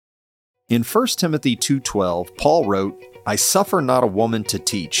In 1 Timothy 2:12, Paul wrote, "I suffer not a woman to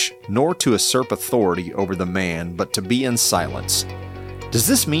teach, nor to usurp authority over the man, but to be in silence." Does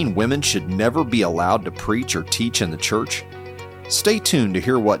this mean women should never be allowed to preach or teach in the church? Stay tuned to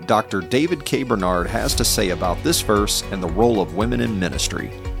hear what Dr. David K. Bernard has to say about this verse and the role of women in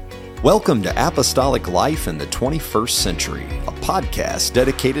ministry. Welcome to Apostolic Life in the 21st Century, a podcast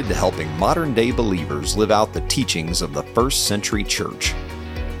dedicated to helping modern-day believers live out the teachings of the first century church.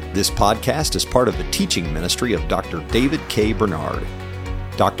 This podcast is part of the teaching ministry of Dr. David K. Bernard.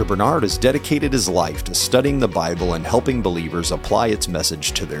 Dr. Bernard has dedicated his life to studying the Bible and helping believers apply its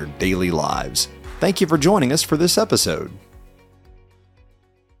message to their daily lives. Thank you for joining us for this episode.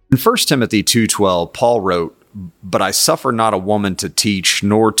 In 1 Timothy 2:12, Paul wrote, "But I suffer not a woman to teach,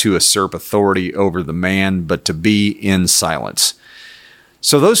 nor to usurp authority over the man, but to be in silence."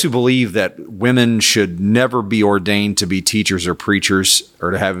 So those who believe that women should never be ordained to be teachers or preachers,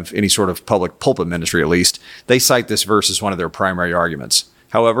 or to have any sort of public pulpit ministry at least, they cite this verse as one of their primary arguments.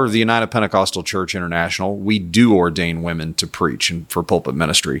 However, the United Pentecostal Church International, we do ordain women to preach and for pulpit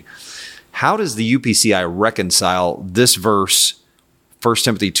ministry. How does the UPCI reconcile this verse, 1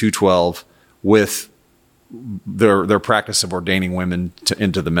 Timothy 2:12, with their practice of ordaining women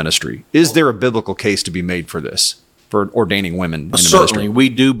into the ministry? Is there a biblical case to be made for this, for ordaining women in the ministry? Certainly, we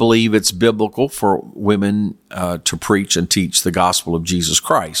do believe it's biblical for women to preach and teach the gospel of Jesus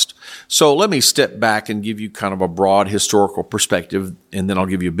Christ. So let me step back and give you kind of a broad historical perspective, and then I'll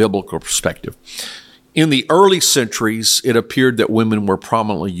give you a biblical perspective. In the early centuries, it appeared that women were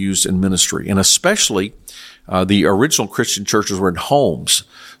prominently used in ministry, and especially the original Christian churches were in homes.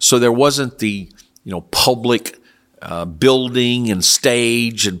 So there wasn't the public building and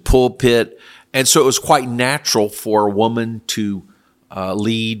stage and pulpit. And so it was quite natural for a woman to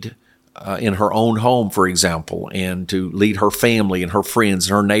lead in her own home, for example, and to lead her family and her friends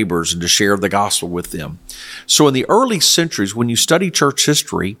and her neighbors and to share the gospel with them. So in the early centuries, when you study church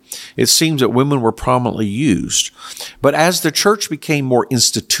history, it seems that women were prominently used. But as the church became more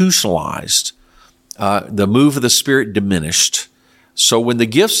institutionalized, the move of the Spirit diminished. So when the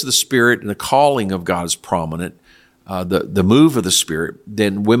gifts of the Spirit and the calling of God is prominent, the move of the Spirit,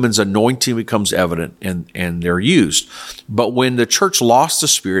 then women's anointing becomes evident and they're used. But when the church lost the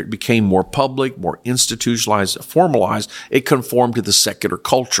Spirit, became more public, more institutionalized, formalized, it conformed to the secular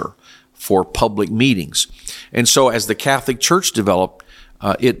culture for public meetings. And so as the Catholic Church developed,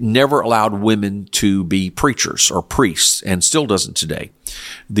 it never allowed women to be preachers or priests, and still doesn't today.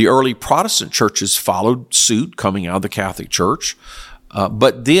 The early Protestant churches followed suit coming out of the Catholic Church.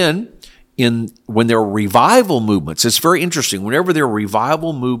 But then when there were revival movements, it's very interesting. Whenever there were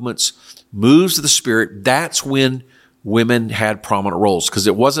revival movements, moves of the Spirit, that's when women had prominent roles, because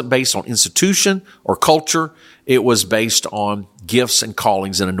it wasn't based on institution or culture. It was based on gifts and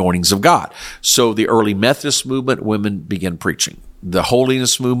callings and anointings of God. So the early Methodist movement, women began preaching. The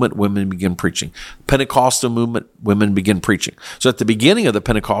Holiness movement, women began preaching. Pentecostal movement, women began preaching. So at the beginning of the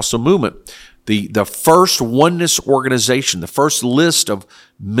Pentecostal movement, the first oneness organization, the first list of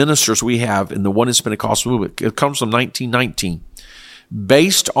ministers we have in the oneness Pentecostal movement, it comes from 1919.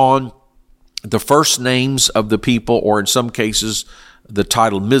 Based on the first names of the people, or in some cases, the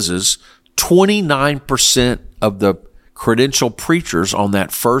title Mrs., 29% of the credentialed preachers on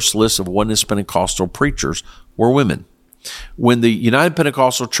that first list of oneness Pentecostal preachers were women. When the United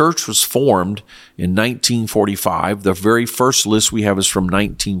Pentecostal Church was formed in 1945, the very first list we have is from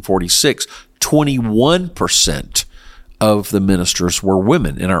 1946. 21% of the ministers were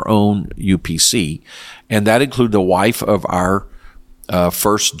women in our own UPC, and that included the wife of our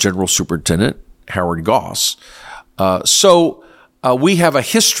first general superintendent, Howard Goss. So we have a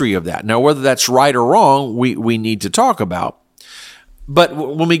history of that. Now, whether that's right or wrong, we need to talk about. But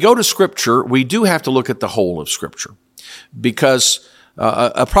when we go to Scripture, we do have to look at the whole of Scripture. Because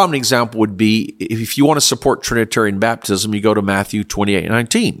a prominent example would be, if you want to support Trinitarian baptism, you go to Matthew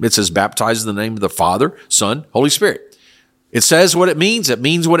 28:19. It says, "Baptize in the name of the Father, Son, Holy Spirit." It says what it means. It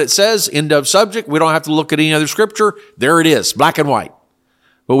means what it says. End of subject. We don't have to look at any other scripture. There it is, black and white.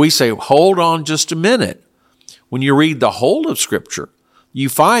 But we say, hold on just a minute. When you read the whole of Scripture, you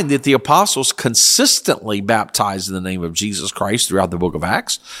find that the apostles consistently baptized in the name of Jesus Christ throughout the book of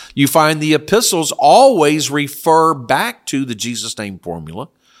Acts. You find the epistles always refer back to the Jesus name formula.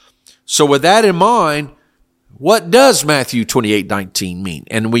 So with that in mind, what does Matthew 28:19 mean?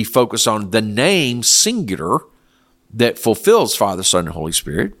 And we focus on the name singular that fulfills Father, Son, and Holy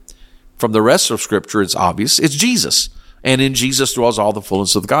Spirit. From the rest of Scripture, it's obvious. It's Jesus. And in Jesus dwells all the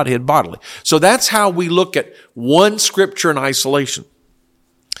fullness of the Godhead bodily. So that's how we look at one Scripture in isolation.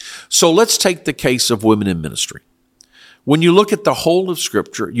 So let's take the case of women in ministry. When you look at the whole of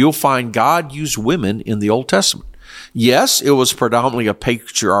Scripture, you'll find God used women in the Old Testament. Yes, it was predominantly a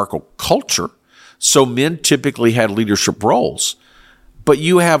patriarchal culture, so men typically had leadership roles. But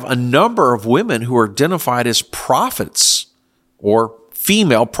you have a number of women who are identified as prophets or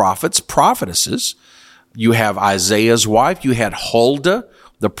female prophets, prophetesses. You have Isaiah's wife. You had Huldah,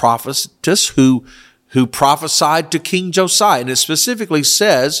 the prophetess who prophesied to King Josiah. And it specifically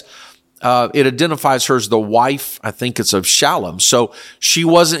says, it identifies her as the wife, I think it's of Shallum. So she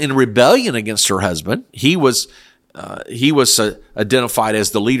wasn't in rebellion against her husband. He was identified as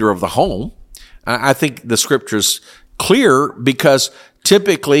the leader of the home. I think the scripture's clear because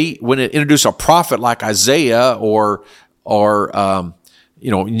typically when it introduces a prophet like Isaiah or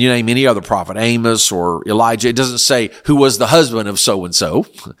you name any other prophet, Amos or Elijah, it doesn't say who was the husband of so-and-so.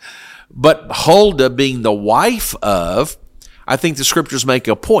 But Huldah being the wife of, I think the scriptures make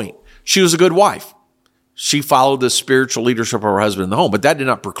a point. She was a good wife. She followed the spiritual leadership of her husband in the home, but that did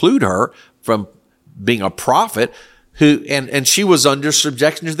not preclude her from being a prophet and she was under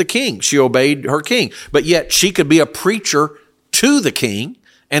subjection to the king. She obeyed her king, but yet she could be a preacher to the king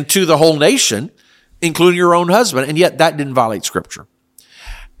and to the whole nation, including her own husband, and yet that didn't violate scripture.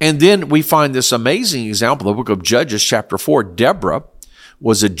 And then we find this amazing example in the book of Judges, chapter 4. Deborah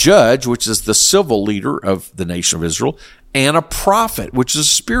was a judge, which is the civil leader of the nation of Israel, and a prophet, which is a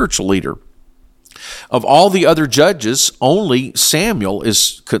spiritual leader. Of all the other judges, only Samuel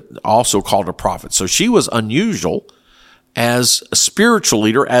is also called a prophet. So she was unusual as a spiritual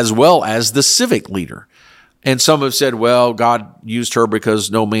leader as well as the civic leader. And some have said, well, God used her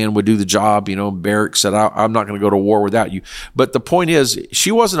because no man would do the job. Barak said, I'm not going to go to war without you. But the point is, she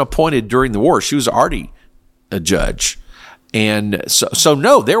wasn't appointed during the war. She was already a judge. And so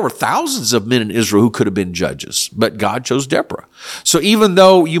no, there were thousands of men in Israel who could have been judges, but God chose Deborah. So even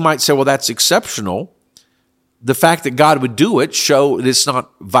though you might say, well, that's exceptional, the fact that God would do it show that it's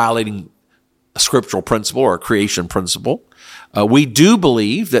not violating a scriptural principle or a creation principle. We do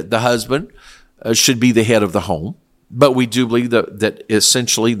believe that the husband should be the head of the home, but we do believe that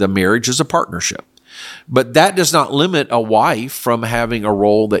essentially the marriage is a partnership. But that does not limit a wife from having a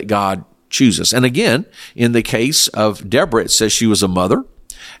role that God chooses. And again, in the case of Deborah, it says she was a mother,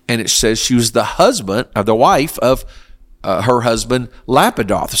 and it says she was the wife of her husband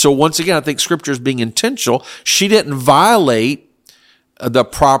Lapidoth. So once again, I think Scripture is being intentional. She didn't violate the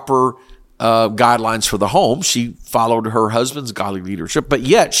proper guidelines for the home. She followed her husband's godly leadership, but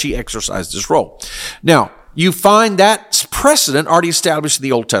yet she exercised this role. Now, you find that precedent already established in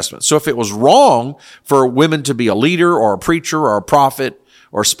the Old Testament. So if it was wrong for women to be a leader or a preacher or a prophet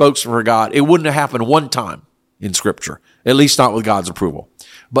or spokesman for God, it wouldn't have happened one time in Scripture, at least not with God's approval.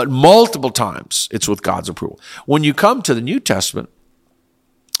 But multiple times it's with God's approval. When you come to the New Testament,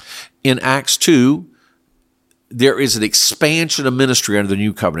 in Acts 2, there is an expansion of ministry under the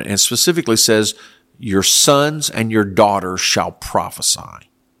new covenant, and specifically says, your sons and your daughters shall prophesy.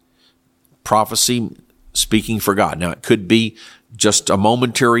 Prophecy, speaking for God. Now, it could be just a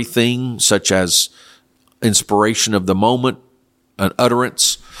momentary thing, such as inspiration of the moment, an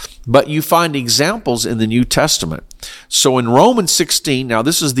utterance, but you find examples in the New Testament. So in Romans 16, now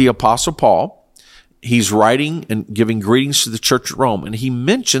this is the Apostle Paul. He's writing and giving greetings to the church at Rome, and he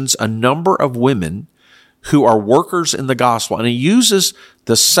mentions a number of women who are workers in the gospel, and he uses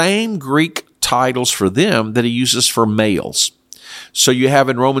the same Greek titles for them that he uses for males. So you have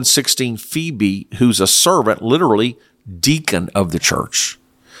in Romans 16, Phoebe, who's a servant, literally deacon of the church.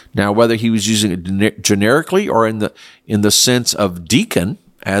 Now, whether he was using it generically or in the sense of deacon,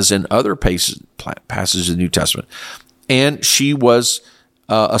 as in other passages of the New Testament, and she was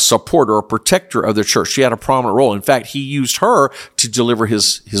a supporter, a protector of the church. She had a prominent role. In fact, he used her to deliver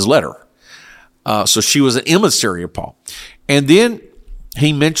his letter. So she was an emissary of Paul. And then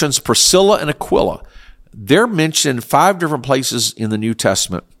he mentions Priscilla and Aquila. They're mentioned in 5 different places in the New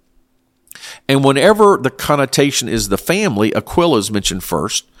Testament. And whenever the connotation is the family, Aquila is mentioned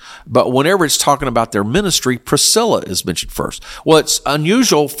first. But whenever it's talking about their ministry, Priscilla is mentioned first. Well, it's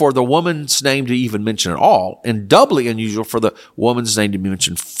unusual for the woman's name to even mention at all, and doubly unusual for the woman's name to be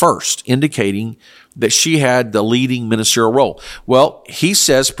mentioned first, indicating that she had the leading ministerial role. Well, he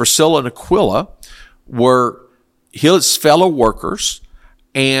says Priscilla and Aquila were his fellow workers,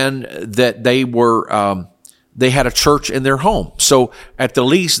 and that they were they had a church in their home. So at the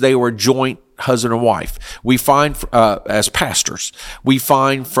least, they were joint husband and wife. We find as pastors, we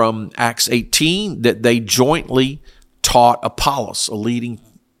find from Acts 18 that they jointly taught Apollos, a leading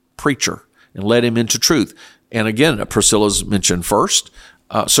preacher, and led him into truth. And again, Priscilla's mentioned first.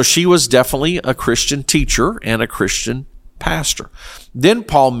 So she was definitely a Christian teacher and a Christian pastor. Then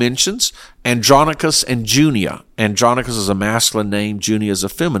Paul mentions Andronicus and Junia. Andronicus is a masculine name. Junia is a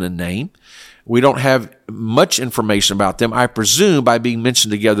feminine name. We don't have much information about them. I presume by being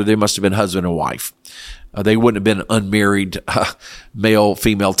mentioned together, they must have been husband and wife. They wouldn't have been an unmarried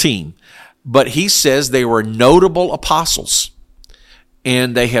male-female team. But he says they were notable apostles,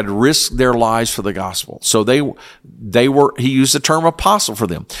 and they had risked their lives for the gospel. So he used the term apostle for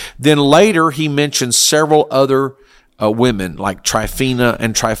them. Then later he mentions several other women like Tryphena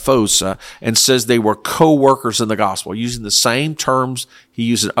and Tryphosa, and says they were co-workers in the gospel, using the same terms he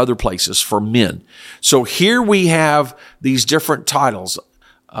used in other places for men. So here we have these different titles.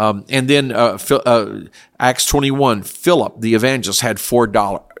 And then Acts 21, Philip, the evangelist, had four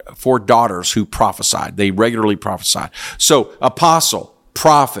daughters who prophesied. They regularly prophesied. So apostle,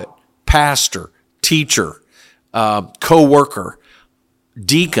 prophet, pastor, teacher, co-worker,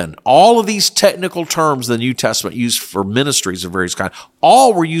 deacon, all of these technical terms the New Testament used for ministries of various kinds,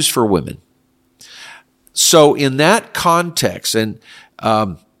 all were used for women. So in that context, and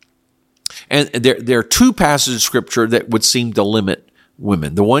there are two passages of Scripture that would seem to limit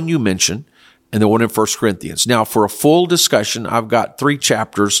women. The one you mentioned, and the one in 1 Corinthians. Now, for a full discussion, I've got 3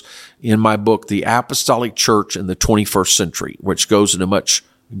 chapters in my book, The Apostolic Church in the 21st Century, which goes into much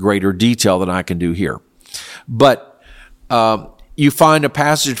greater detail than I can do here. But you find a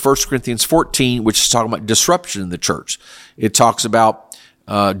passage in 1 Corinthians 14, which is talking about disruption in the church. It talks about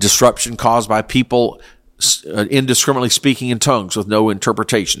disruption caused by people indiscriminately speaking in tongues with no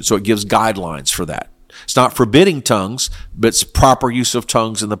interpretation. So it gives guidelines for that. It's not forbidding tongues, but it's proper use of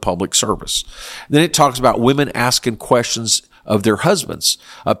tongues in the public service. Then it talks about women asking questions of their husbands.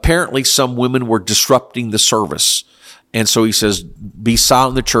 Apparently, some women were disrupting the service. And so he says, be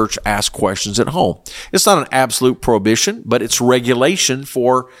silent in the church, ask questions at home. It's not an absolute prohibition, but it's regulation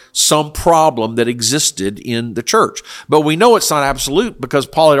for some problem that existed in the church. But we know it's not absolute because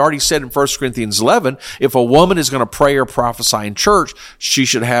Paul had already said in 1 Corinthians 11, if a woman is going to pray or prophesy in church, she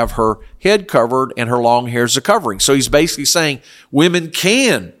should have her head covered and her long hair as a covering. So he's basically saying women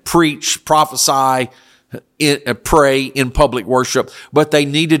can preach, prophesy, pray in public worship, but they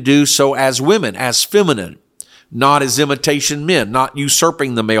need to do so as women, as feminine. Not as imitation men, not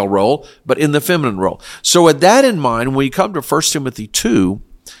usurping the male role, but in the feminine role. So with that in mind, when you come to 1 Timothy 2,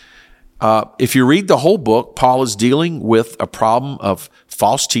 if you read the whole book, Paul is dealing with a problem of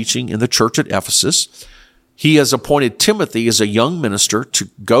false teaching in the church at Ephesus. He has appointed Timothy as a young minister to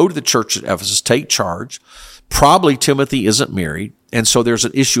go to the church at Ephesus, take charge. Probably Timothy isn't married, and so there's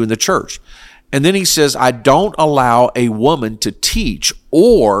an issue in the church. And then he says, I don't allow a woman to teach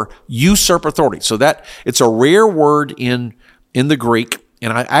or usurp authority. So that it's a rare word in the Greek.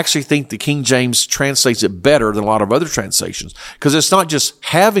 And I actually think the King James translates it better than a lot of other translations because it's not just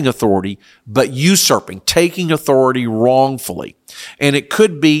having authority, but usurping, taking authority wrongfully. And it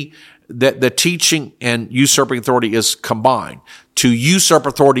could be that the teaching and usurping authority is combined, to usurp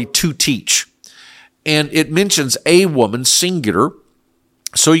authority to teach. And it mentions a woman, singular.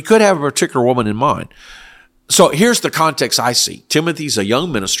 So you could have a particular woman in mind. So here's the context I see. Timothy's a young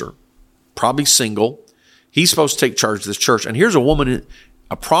minister, probably single. He's supposed to take charge of this church. And here's a woman,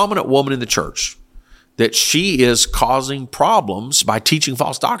 a prominent woman in the church, that she is causing problems by teaching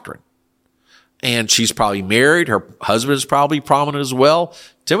false doctrine. And she's probably married. Her husband is probably prominent as well.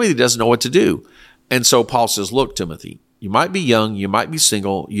 Timothy doesn't know what to do. And so Paul says, look, Timothy, you might be young, you might be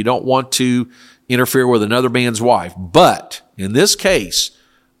single, you don't want to interfere with another man's wife. But in this case,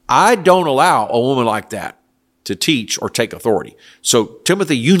 I don't allow a woman like that to teach or take authority. So,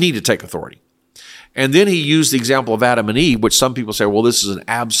 Timothy, you need to take authority. And then he used the example of Adam and Eve, which some people say, well, this is an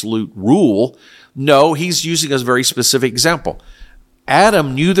absolute rule. No, he's using a very specific example.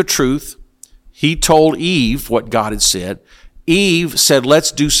 Adam knew the truth. He told Eve what God had said. Eve said,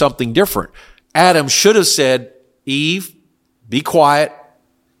 let's do something different. Adam should have said, Eve, be quiet.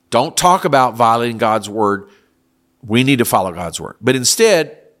 Don't talk about violating God's word. We need to follow God's word. But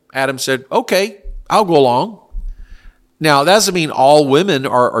instead, Adam said, okay, I'll go along. Now, that doesn't mean all women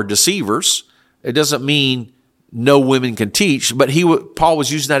are deceivers. It doesn't mean no women can teach, but Paul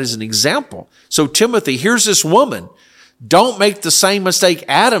was using that as an example. So, Timothy, here's this woman. Don't make the same mistake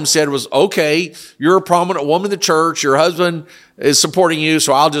Adam said was, okay, you're a prominent woman in the church. Your husband is supporting you,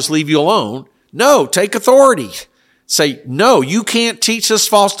 so I'll just leave you alone. No, take authority. Say, no, you can't teach this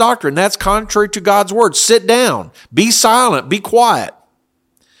false doctrine. That's contrary to God's word. Sit down. Be silent. Be quiet.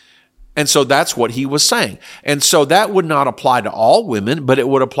 And so that's what he was saying. And so that would not apply to all women, but it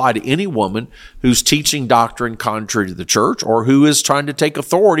would apply to any woman who's teaching doctrine contrary to the church or who is trying to take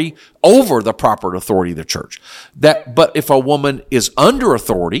authority over the proper authority of the church. But if a woman is under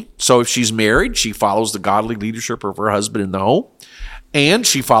authority, so if she's married, she follows the godly leadership of her husband in the home, and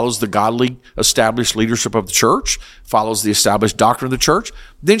she follows the godly established leadership of the church, follows the established doctrine of the church,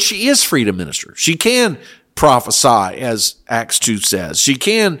 then she is free to minister. She can prophesy, as Acts 2 says. She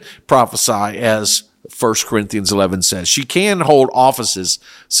can prophesy, as 1 Corinthians 11 says. She can hold offices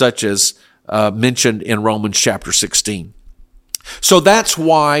such as mentioned in Romans chapter 16. So that's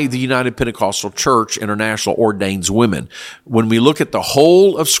why the United Pentecostal Church International ordains women. When we look at the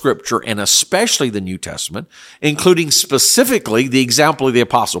whole of Scripture, and especially the New Testament, including specifically the example of the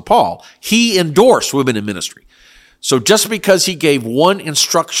Apostle Paul, he endorsed women in ministry. So just because he gave one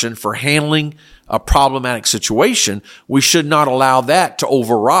instruction for handling a problematic situation, we should not allow that to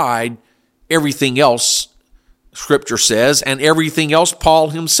override everything else Scripture says and everything else Paul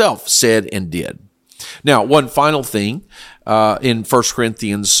himself said and did. Now, one final thing, in 1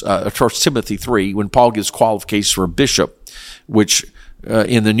 Timothy 3, when Paul gives qualifications for a bishop, which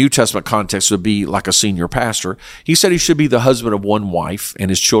in the New Testament context would be like a senior pastor, he said he should be the husband of one wife and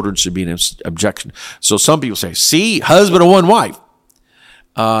his children should be an objection. So some people say, see, husband of one wife.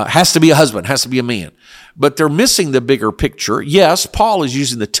 Has to be a husband, has to be a man. But they're missing the bigger picture. Yes, Paul is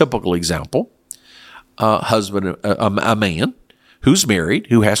using the typical example, husband, a man who's married,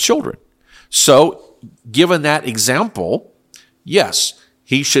 who has children. So given that example, yes,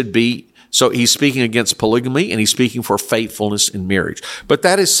 he should be. So he's speaking against polygamy and he's speaking for faithfulness in marriage. But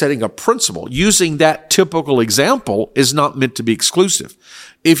that is setting a principle. Using that typical example is not meant to be exclusive.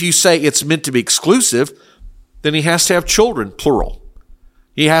 If you say it's meant to be exclusive, then he has to have children, plural.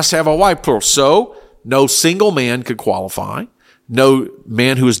 He has to have a wife, plural. So no single man could qualify. No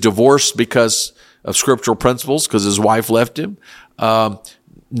man who is divorced because of scriptural principles, because his wife left him.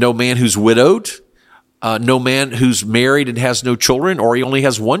 No man who's widowed. No man who's married and has no children, or he only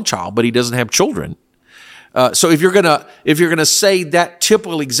has one child, but he doesn't have children. So if you're gonna say that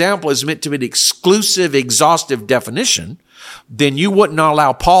typical example is meant to be an exclusive, exhaustive definition, then you would not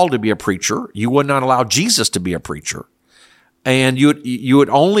allow Paul to be a preacher. You would not allow Jesus to be a preacher. And you would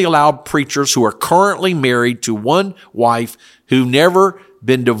only allow preachers who are currently married to one wife, who've never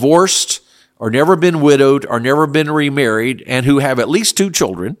been divorced or never been widowed or never been remarried, and who have at least 2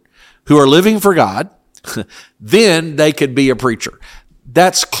 children, who are living for God. Then they could be a preacher.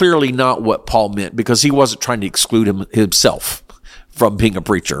 That's clearly not what Paul meant, because he wasn't trying to exclude himself from being a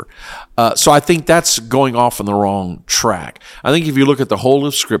preacher. So I think that's going off on the wrong track. I think if you look at the whole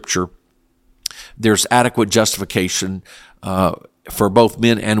of Scripture, there's adequate justification for both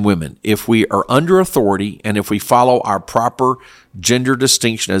men and women. If we are under authority and if we follow our proper gender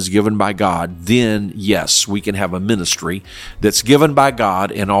distinction as given by God, then yes, we can have a ministry that's given by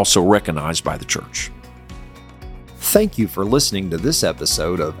God and also recognized by the church. Thank you for listening to this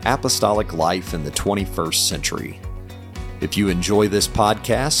episode of Apostolic Life in the 21st Century. If you enjoy this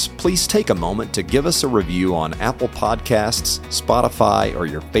podcast, please take a moment to give us a review on Apple Podcasts, Spotify, or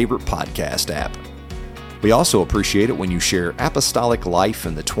your favorite podcast app. We also appreciate it when you share Apostolic Life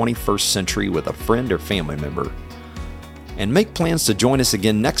in the 21st Century with a friend or family member. And make plans to join us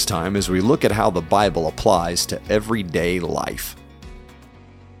again next time as we look at how the Bible applies to everyday life.